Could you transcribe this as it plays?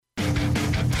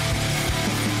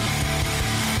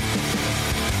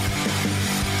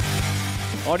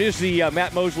On is the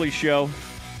Matt Mosley Show,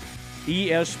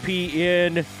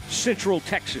 ESPN Central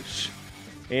Texas.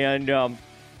 And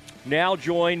now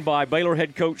joined by Baylor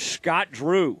head coach Scott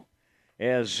Drew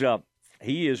as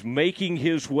he is making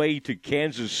his way to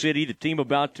Kansas City, the team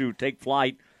about to take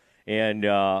flight. And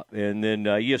then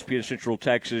ESPN Central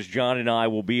Texas, John and I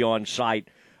will be on site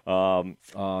from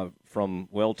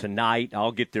tonight.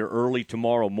 I'll get there early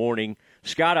tomorrow morning.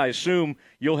 Scott, I assume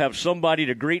you'll have somebody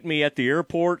to greet me at the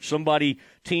airport, somebody,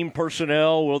 team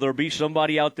personnel. Will there be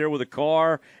somebody out there with a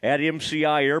car at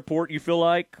MCI Airport, you feel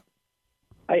like?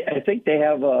 I think they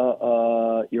have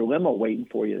your limo waiting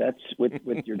for you. That's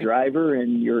with your driver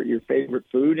and your favorite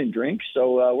food and drinks.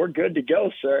 So we're good to go,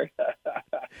 sir.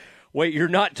 Wait, you're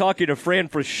not talking to Fran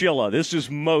Fraschilla. This is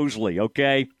Mosley,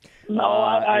 okay? No,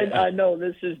 I know.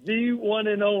 This is the one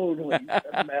and only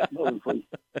Matt Mosley.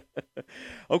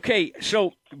 Okay,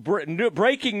 so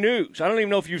breaking news. I don't even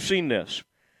know if you've seen this.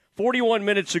 41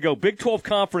 minutes ago, Big 12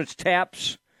 Conference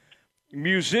taps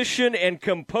musician and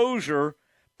composer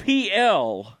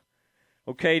PL.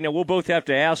 Okay, now we'll both have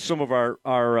to ask some of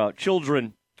our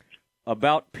children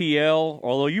about PL,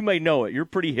 although you may know it. You're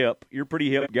pretty hip. You're a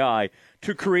pretty hip guy.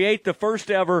 To create the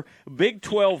first ever Big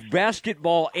 12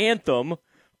 basketball anthem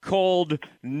called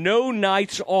No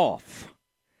Nights Off.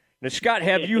 Now, Scott,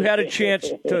 have you had a chance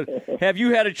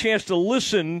to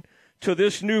listen to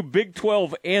this new Big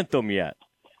 12 anthem yet?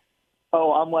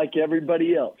 Oh, I'm like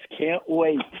everybody else. Can't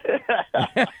wait.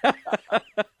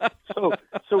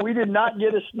 So we did not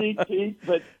get a sneak peek,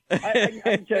 but I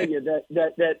can tell you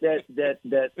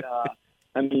that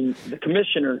I mean, the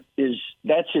commissioner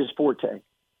that's his forte.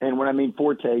 And what I mean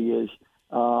forte is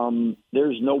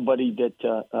there's nobody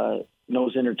that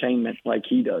knows entertainment like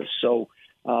he does. So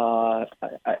I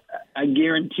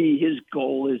guarantee his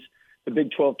goal is the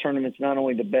Big 12 tournament's not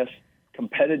only the best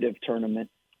competitive tournament,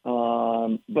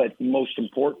 but most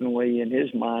importantly in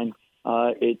his mind,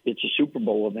 it's a Super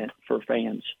Bowl event for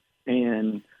fans.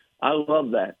 And I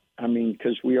love that. I mean,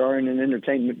 because we are in an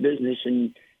entertainment business,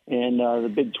 and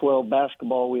the Big 12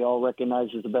 basketball we all recognize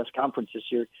as the best conference this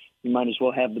year. You might as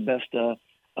well have the best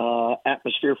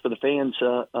atmosphere for the fans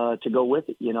to go with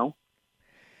it, you know?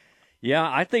 Yeah,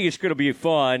 I think it's going to be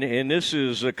fun, and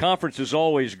the conference is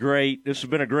always great. This has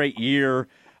been a great year.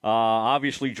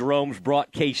 Obviously, Jerome's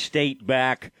brought K-State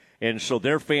back, and so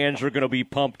their fans are going to be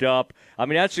pumped up. I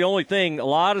mean, that's the only thing. A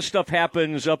lot of stuff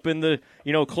happens up in the,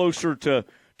 closer to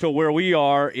where we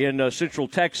are in Central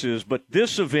Texas, but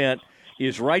this event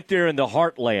is right there in the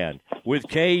heartland with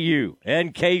KU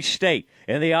and K-State,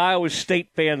 and the Iowa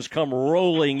State fans come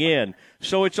rolling in.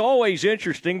 So it's always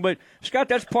interesting, but Scott,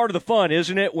 that's part of the fun,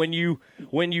 isn't it? When you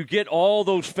get all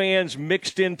those fans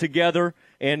mixed in together,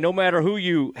 and no matter who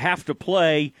you have to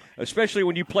play, especially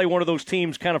when you play one of those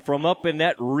teams kind of from up in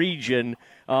that region,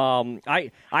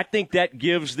 I think that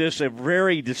gives this a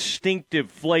very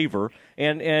distinctive flavor.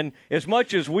 And as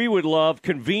much as we would love,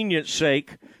 convenience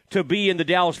sake, to be in the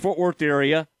Dallas-Fort Worth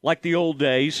area like the old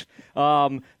days,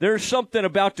 there's something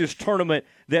about this tournament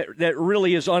that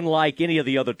really is unlike any of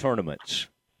the other tournaments.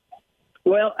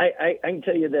 Well, I can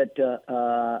tell you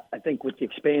that I think with the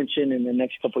expansion in the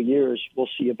next couple of years, we'll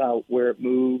see about where it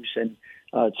moves. And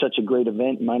it's such a great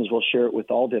event, you might as well share it with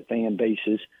all the fan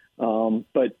bases.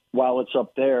 But while it's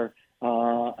up there,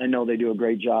 I know they do a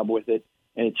great job with it.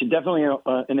 And it's definitely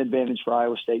an advantage for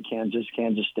Iowa State, Kansas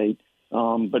State.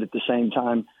 But at the same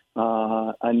time,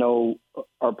 I know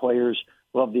our players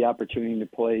love the opportunity to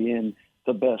play in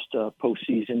the best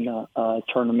postseason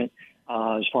tournament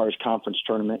as far as conference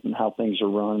tournament and how things are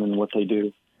run and what they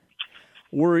do.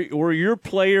 Were your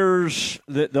players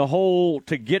the whole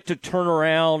to get to turn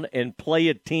around and play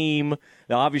a team?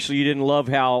 Now, obviously, you didn't love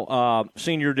how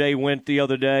senior day went the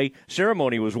other day.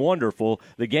 Ceremony was wonderful.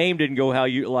 The game didn't go how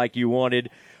you wanted.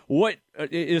 What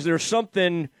is there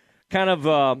something kind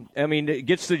of? It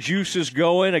gets the juices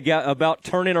going about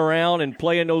turning around and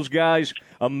playing those guys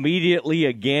immediately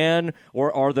again,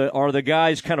 or are the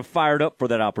guys kind of fired up for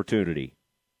that opportunity?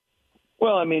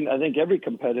 Well, I mean, I think every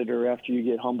competitor, after you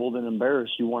get humbled and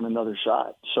embarrassed, you want another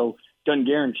shot. So it doesn't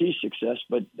guarantee success,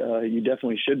 but you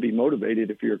definitely should be motivated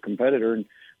if you're a competitor. And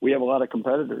we have a lot of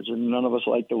competitors, and none of us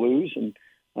like to lose. And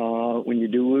when you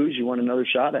do lose, you want another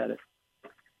shot at it.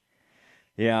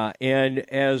 Yeah, and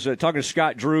as talking to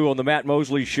Scott Drew on the Matt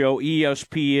Mosley Show,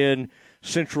 ESPN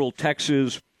Central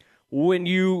Texas, when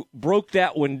you broke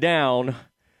that one down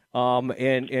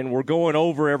and we're going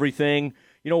over everything,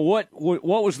 what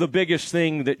was the biggest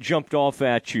thing that jumped off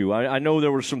at you? I know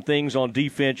there were some things on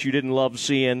defense you didn't love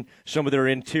seeing, some of their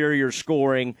interior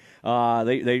scoring.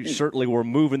 They certainly were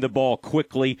moving the ball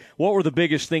quickly. What were the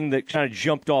biggest thing that kind of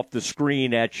jumped off the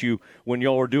screen at you when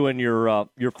y'all were doing your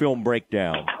film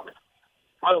breakdown?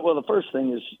 Well, the first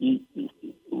thing is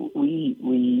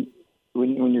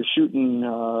when you're shooting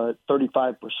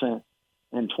 35%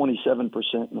 and 27%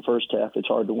 in the first half, it's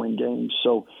hard to win games.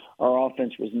 So our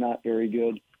offense was not very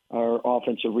good. Our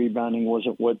offensive rebounding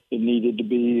wasn't what it needed to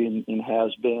be and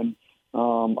has been.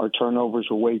 Our turnovers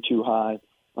were way too high.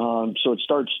 So it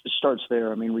starts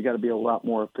there. I mean, we got to be a lot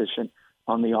more efficient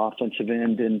on the offensive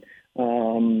end.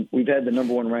 And we've had the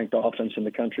number one ranked offense in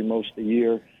the country most of the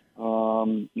year.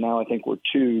 Now I think we're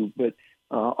 2, but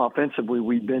offensively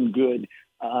we've been good.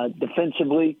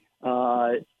 Defensively,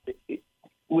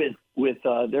 with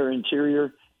their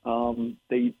interior,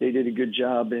 they did a good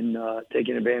job in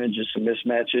taking advantage of some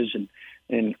mismatches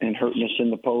and hurting us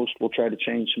in the post. We'll try to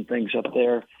change some things up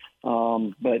there.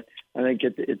 But I think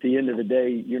at the end of the day,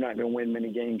 you're not going to win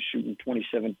many games shooting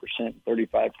 27%,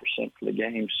 35% for the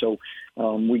game. So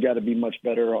we got to be much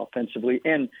better offensively.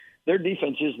 And their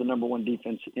defense is the number one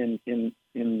defense in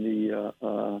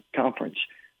the conference.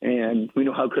 And we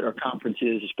know how good our conference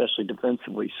is, especially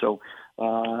defensively. So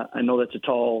I know that's a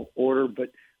tall order, but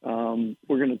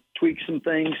we're going to tweak some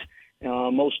things.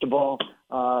 Most of all,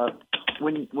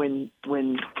 when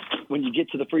you get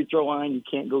to the free throw line, you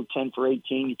can't go 10 for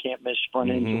 18. You can't miss front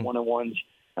ends and one-on-ones.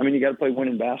 I mean, you got to play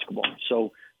winning basketball.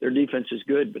 So their defense is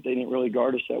good, but they didn't really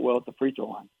guard us that well at the free throw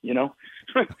line,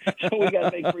 So we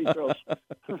got to make free throws.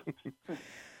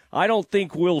 I don't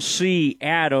think we'll see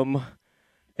Adam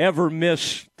ever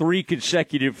miss 3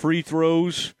 consecutive free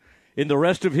throws in the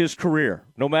rest of his career.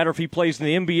 No matter if he plays in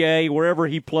the NBA, wherever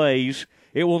he plays,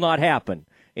 it will not happen.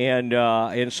 And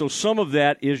so some of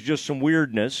that is just some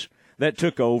weirdness that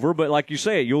took over. But like you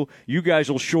say, you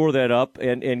guys will shore that up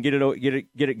and get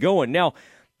it going. Now,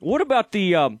 what about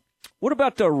the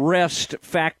rest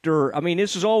factor? I mean,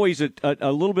 this is always a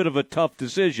little bit of a tough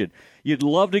decision. You'd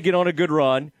love to get on a good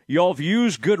run. Y'all have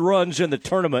used good runs in the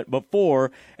tournament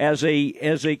before as a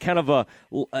kind of that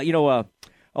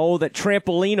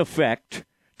trampoline effect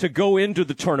to go into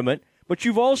the tournament. But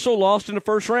you've also lost in the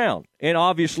first round and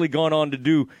obviously gone on to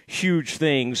do huge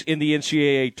things in the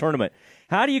NCAA tournament.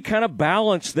 How do you kind of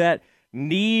balance that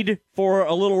need for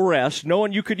a little rest,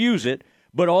 knowing you could use it,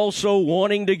 but also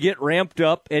wanting to get ramped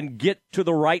up and get to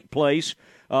the right place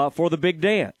for the big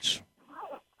dance?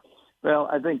 Well,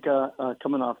 I think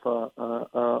coming off a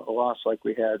loss like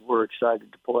we had, we're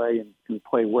excited to play and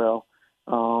play well.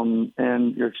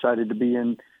 And you're excited to be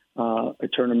in a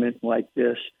tournament like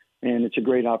this, and it's a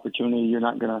great opportunity. You're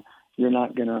not gonna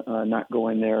not go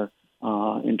in there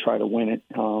and try to win it.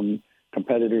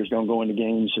 Competitors don't go into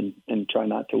games and try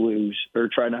not to lose or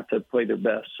try not to play their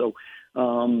best. So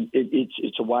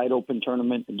it's a wide open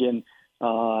tournament. Again,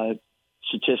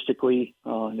 statistically,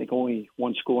 I think only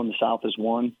one school in the South has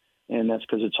won. And that's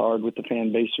because it's hard with the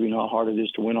fan base. We know how hard it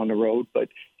is to win on the road, but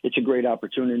it's a great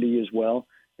opportunity as well.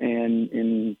 And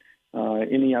in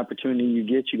any opportunity you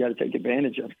get, you got to take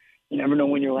advantage of. You never know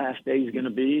when your last day is going to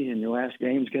be and your last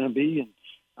game is going to be.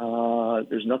 And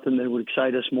there's nothing that would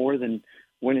excite us more than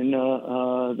winning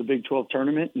the Big 12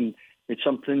 tournament. And it's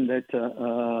something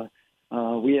that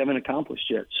we haven't accomplished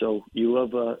yet. So you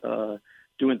love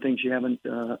doing things you haven't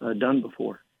done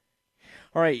before.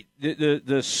 All right,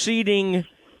 the seeding.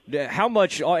 How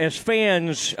much, as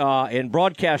fans and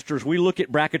broadcasters, we look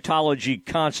at bracketology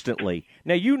constantly.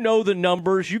 Now, you know the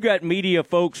numbers. You got media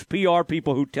folks, PR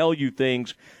people who tell you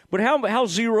things. But how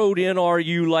zeroed in are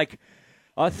you, like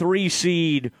a 3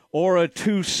 seed or a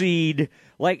 2 seed?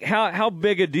 Like, how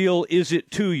big a deal is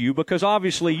it to you? Because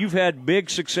obviously you've had big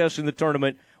success in the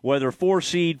tournament, whether 4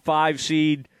 seed, 5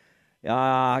 seed.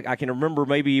 I can remember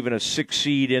maybe even a 6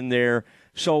 seed in there.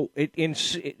 So in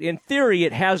theory,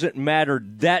 it hasn't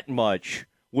mattered that much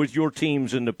with your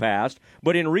teams in the past.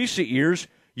 But in recent years,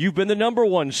 you've been the number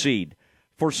 1 seed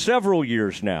for several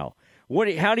years now.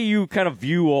 How do you kind of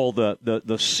view all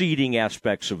the seeding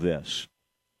aspects of this?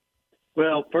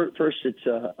 Well, first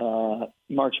it's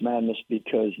March Madness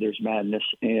because there's madness,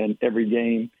 and every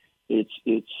game it's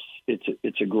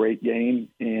a great game,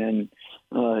 and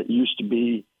it used to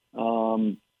be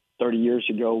 30 years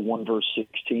ago, 1 versus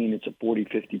 16, it's a 40,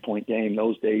 50-point game.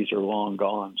 Those days are long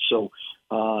gone. So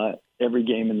every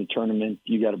game in the tournament,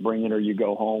 you got to bring it or you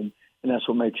go home, and that's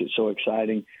what makes it so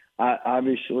exciting.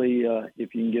 Obviously,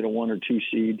 if you can get a 1 or 2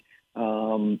 seed,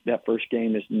 that first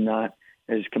game is not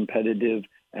as competitive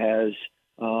as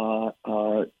 4,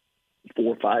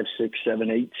 5, 6,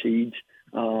 7, 8 seeds.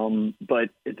 But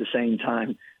at the same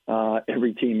time,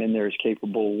 every team in there is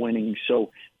capable of winning.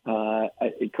 So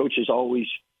coaches always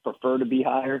prefer to be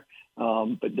higher,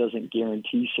 but doesn't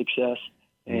guarantee success.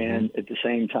 And at the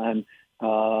same time,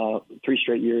 3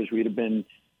 straight years we'd have been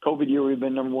COVID year we've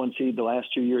been number 1 seed. The last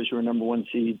 2 years we were number 1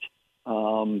 seeds.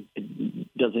 It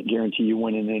doesn't guarantee you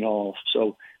winning at all.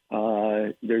 So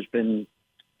there's been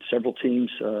several teams,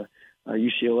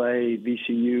 UCLA,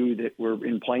 VCU, that were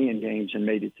in playing games and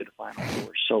made it to the Final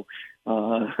Four. So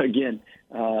again,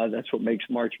 that's what makes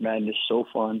March Madness so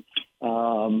fun.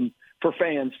 For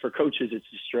fans, for coaches, it's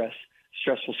a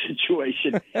stressful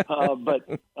situation. But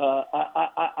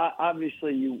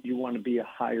obviously you want to be a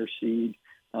higher seed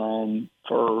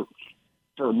for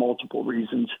multiple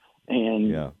reasons.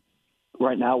 And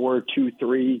right now we're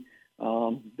 2-3,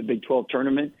 the Big 12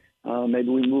 tournament. Maybe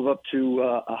we move up to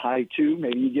a high 2.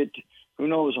 Maybe you get, who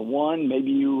knows, a 1.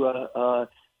 Maybe you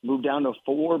move down to a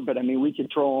 4. But, I mean, we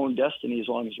control our own destiny as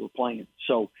long as we're playing.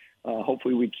 So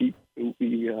hopefully we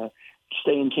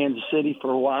stay in Kansas City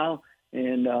for a while.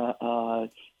 And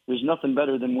there's nothing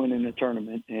better than winning a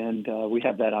tournament. And we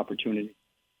have that opportunity.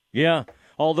 Yeah,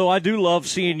 although I do love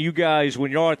seeing you guys when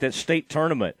you're at that state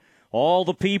tournament. All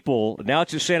the people, now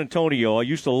it's in San Antonio. I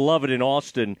used to love it in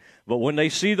Austin. But when they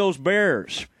see those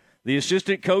Bears, the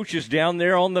assistant coaches down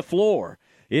there on the floor,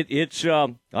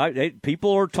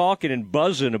 people are talking and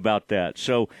buzzing about that.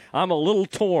 So I'm a little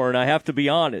torn, I have to be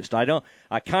honest. I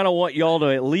kind of want y'all to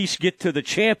at least get to the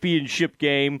championship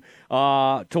game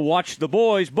to watch the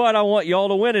boys, but I want y'all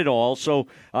to win it all. So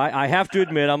I have to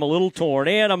admit I'm a little torn,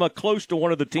 and I'm close to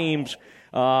one of the teams,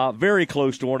 very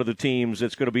close to one of the teams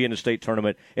that's going to be in the state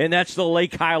tournament, and that's the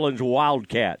Lake Highlands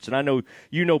Wildcats. And I know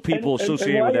you know people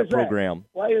associated with that program.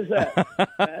 Why is that?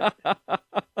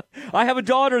 I have a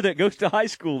daughter that goes to high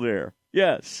school there.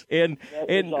 Yes, and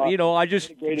awesome. You know,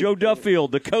 Joe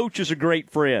Duffield, the coach, is a great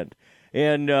friend,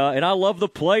 and I love the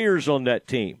players on that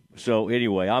team. So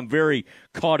anyway, I'm very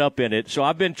caught up in it. So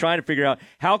I've been trying to figure out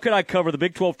how could I cover the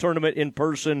Big 12 tournament in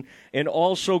person and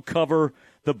also cover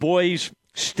the boys'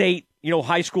 state,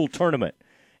 high school tournament,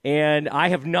 and I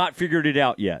have not figured it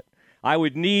out yet. I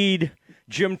would need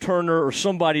Jim Turner or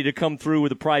somebody to come through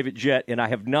with a private jet, and I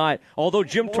have not. Although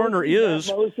Jim Turner is.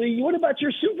 Mosley, what about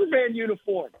your Superman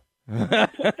uniform? Put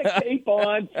the cape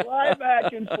on, fly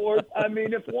back and forth. I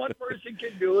mean, if one person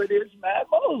can do it, it's Matt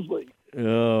Mosley.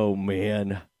 Oh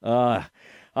man, I'm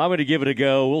going to give it a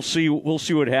go. We'll see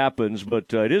what happens.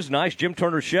 But it is nice. Jim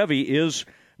Turner Chevy is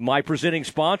my presenting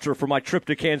sponsor for my trip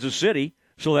to Kansas City,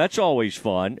 so that's always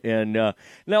fun. And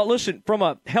now, listen, from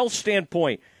a health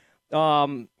standpoint.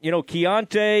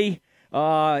 Keontae,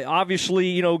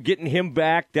 obviously, getting him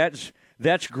back, that's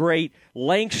great.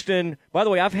 Langston, by the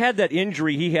way, I've had that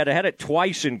injury I had it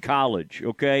twice in college,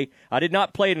 okay? I did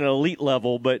not play at an elite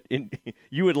level, but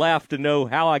you would laugh to know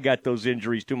how I got those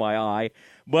injuries to my eye.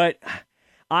 But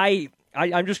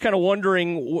I'm just kind of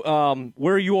wondering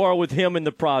where you are with him in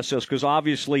the process, because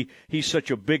obviously he's such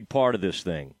a big part of this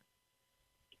thing.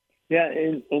 Yeah,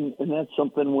 and that's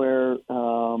something where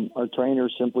our trainer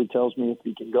simply tells me if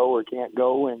he can go or can't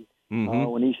go. And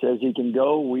when he says he can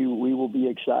go, we will be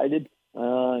excited.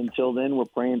 Until then, we're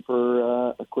praying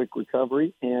for a quick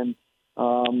recovery. And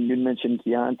you mentioned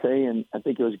Keontae, and I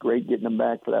think it was great getting him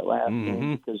back for that last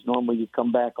game, because normally you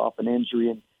come back off an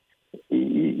injury, and it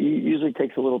usually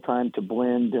takes a little time to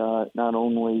blend, not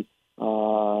only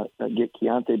get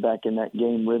Keontae back in that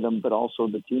game rhythm, but also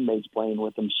the teammates playing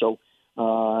with him. So,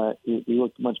 he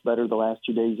looked much better the last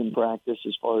 2 days in practice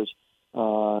as far as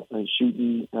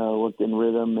shooting, looked in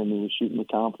rhythm, and he was shooting with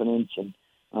confidence, and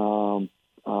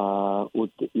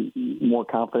looked more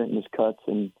confident in his cuts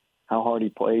and how hard he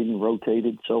played and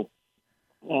rotated. So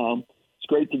it's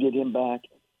great to get him back.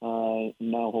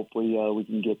 Now hopefully we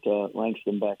can get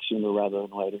Langston back sooner rather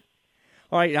than later.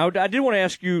 All right. Now, I did want to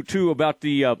ask you, too, about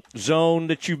the zone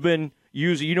that you've been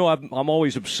using. I'm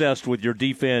always obsessed with your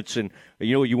defense, and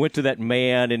you went to that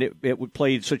man, and it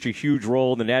played such a huge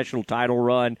role in the national title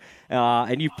run.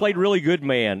 And you've played really good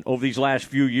man over these last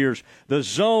few years. The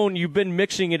zone, you've been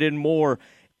mixing it in more.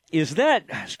 Is that,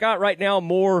 Scott, right now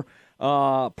more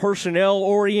personnel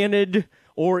oriented,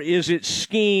 or is it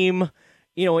scheme?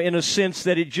 In a sense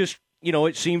that it just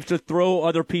it seems to throw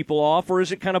other people off, or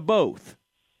is it kind of both?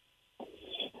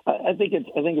 I think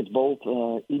it's both.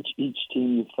 Each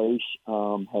team you face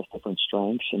has different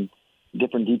strengths, and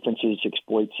different defenses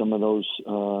exploit some of those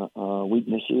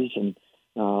weaknesses. And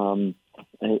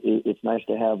it's nice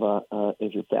to have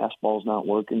if your fastball's not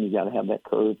working, you got to have that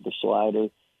curve, the slider,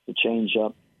 the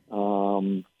changeup,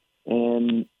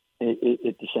 and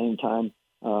at the same time,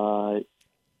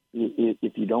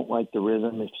 if you don't like the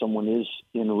rhythm, if someone is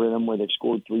in a rhythm where they've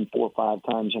scored 3, 4, 5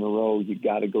 times in a row, you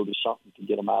got to go to something to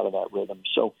get them out of that rhythm.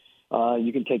 So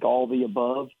you can take all the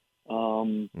above,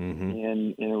 and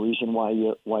a reason why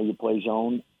you play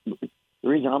zone. The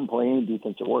reason I'm playing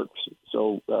defense, it works.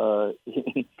 So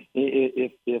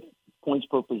if points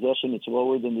per possession it's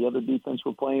lower than the other defense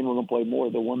we're playing, we're going to play more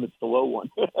the one that's the low one.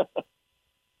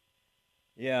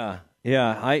 Yeah,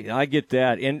 I get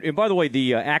that. And by the way,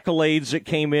 the accolades that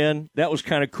came in, that was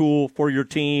kind of cool for your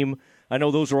team. I know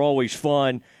those are always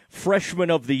fun. Freshman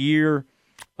of the year,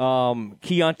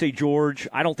 Keontae George.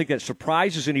 I don't think that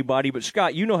surprises anybody, but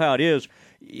Scott, you know how it is.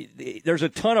 There's a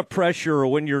ton of pressure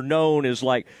when you're known as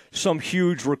like some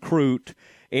huge recruit,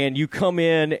 and you come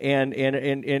in and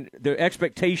the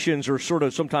expectations are sort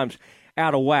of sometimes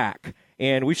out of whack.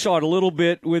 And we saw it a little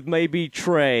bit with maybe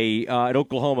Trey at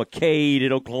Oklahoma, Cade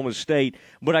at Oklahoma State.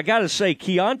 But I got to say,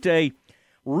 Keontae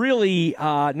really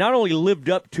not only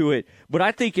lived up to it, but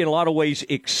I think in a lot of ways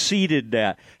exceeded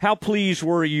that. How pleased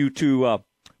were you to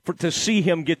see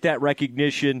him get that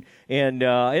recognition? And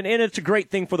it's a great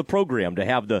thing for the program to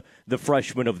have the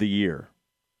Freshman of the Year.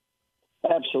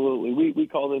 Absolutely. We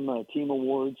call them team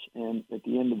awards. And at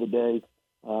the end of the day,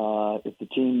 if the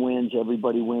team wins,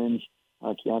 everybody wins.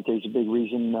 Keontae's a big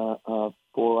reason for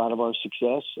a lot of our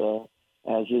success,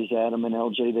 as is Adam and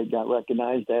LJ that got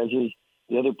recognized, as is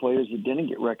the other players that didn't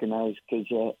get recognized because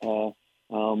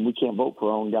we can't vote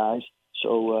for our own guys.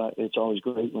 So it's always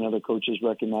great when other coaches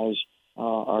recognize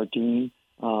our team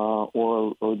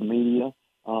or the media.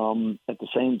 At the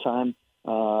same time,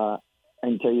 I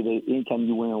can tell you that anytime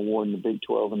you win an award in the Big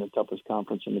 12 and the toughest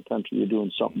conference in the country, you're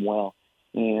doing something well.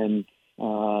 And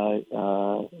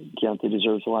Keontae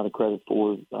deserves a lot of credit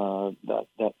for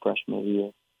that freshman of the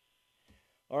year.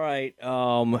 All right,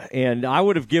 and I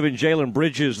would have given Jalen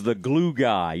Bridges the glue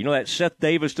guy. You know that Seth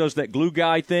Davis does that glue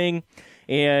guy thing,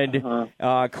 and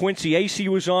Quincy Acey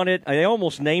was on it. They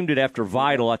almost named it after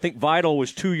Vidal. I think Vidal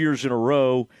was 2 years in a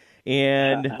row.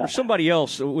 And there's somebody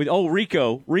else with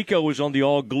Rico. Rico was on the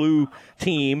all glue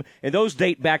team, and those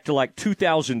date back to like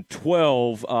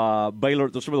 2012. Baylor,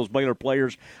 some of those Baylor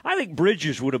players. I think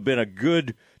Bridges would have been a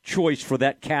good choice for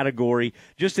that category.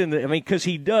 Because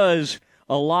he does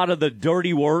a lot of the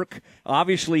dirty work.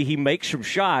 Obviously, he makes some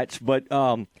shots, but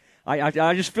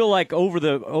I just feel like over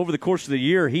the course of the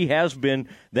year, he has been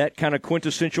that kind of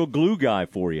quintessential glue guy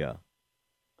for you.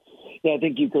 Yeah, I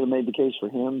think you could have made the case for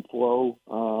him, Flo,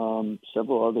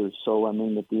 several others. So, I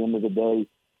mean, at the end of the day,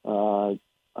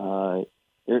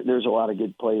 there's a lot of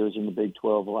good players in the Big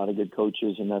 12, a lot of good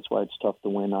coaches, and that's why it's tough to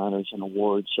win honors and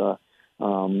awards.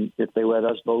 If they let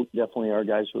us vote, definitely our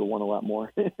guys would have won a lot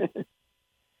more.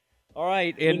 All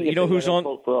right, and you know who's on?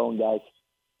 Vote for our own guys.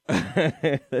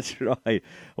 That's right.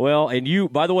 Well, and you,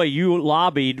 by the way, you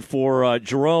lobbied for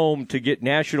Jerome to get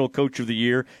National Coach of the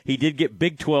Year. He did get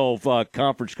Big 12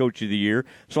 Conference Coach of the Year.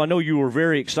 So I know you were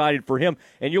very excited for him.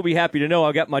 And you'll be happy to know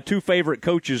I got my two favorite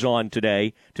coaches on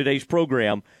today's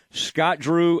program, Scott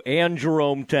Drew and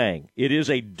Jerome Tang. It is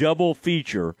a double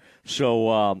feature.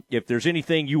 So if there's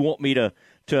anything you want me to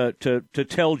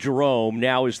tell Jerome,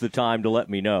 now is the time to let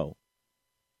me know.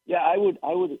 Yeah, I would.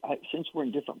 Since we're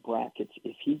in different brackets,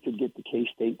 if he could get the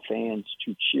K-State fans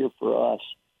to cheer for us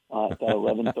at that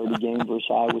 11:30 game versus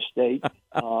Iowa State,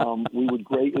 we would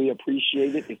greatly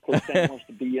appreciate it. If Coach Tang wants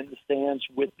to be in the stands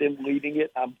with them leading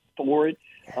it, I'm for it.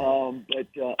 But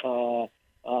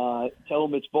tell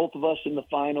him it's both of us in the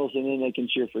finals, and then they can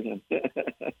cheer for him.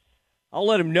 I'll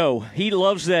let him know. He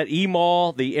loves that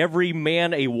Email, the every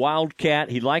man a Wildcat.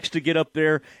 He likes to get up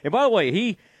there. And by the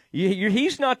way,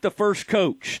 he's not the first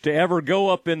coach to ever go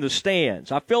up in the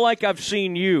stands. I feel like I've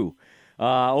seen you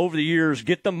over the years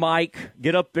get the mic,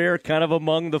 get up there kind of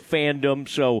among the fandom.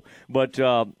 So, but,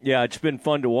 yeah, it's been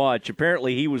fun to watch.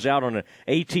 Apparently he was out on an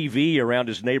ATV around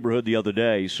his neighborhood the other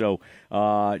day. So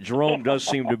Jerome does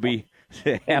seem to be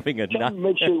having a night.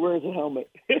 Make sure he wears a helmet.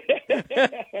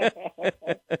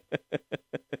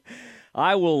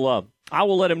 I will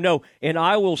let him know, and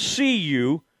I will see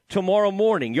you tomorrow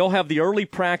morning. You'll have the early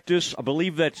practice. I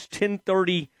believe that's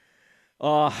 10:30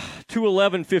 to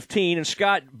 11:15. And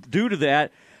Scott, due to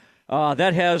that,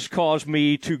 that has caused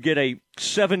me to get a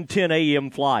 7:10 a.m.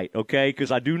 flight, okay?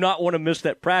 Because I do not want to miss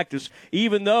that practice,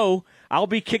 even though I'll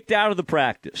be kicked out of the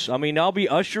practice. I mean, I'll be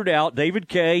ushered out. David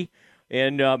Kay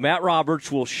and Matt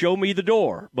Roberts will show me the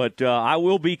door. But I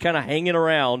will be kind of hanging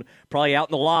around, probably out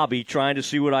in the lobby, trying to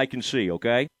see what I can see,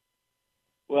 okay?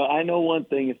 Well, I know one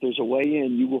thing. If there's a way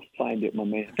in, you will find it, my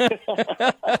man.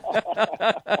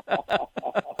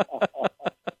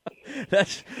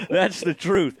 That's the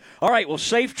truth. All right, well,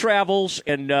 safe travels,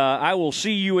 and I will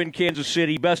see you in Kansas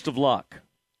City. Best of luck.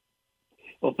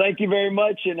 Well, thank you very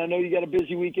much, and I know you got a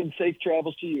busy weekend. Safe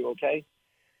travels to you, okay?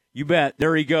 You bet.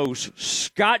 There he goes.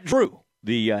 Scott Drew,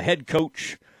 the head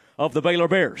coach of the Baylor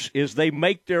Bears, as they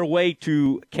make their way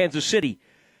to Kansas City.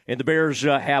 And the Bears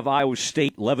have Iowa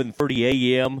State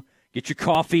 11:30 a.m. Get your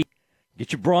coffee,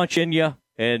 get your brunch in you,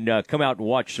 and come out and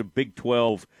watch some Big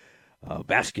 12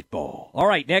 basketball. All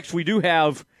right, next we do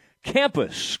have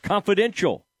Campus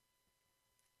Confidential.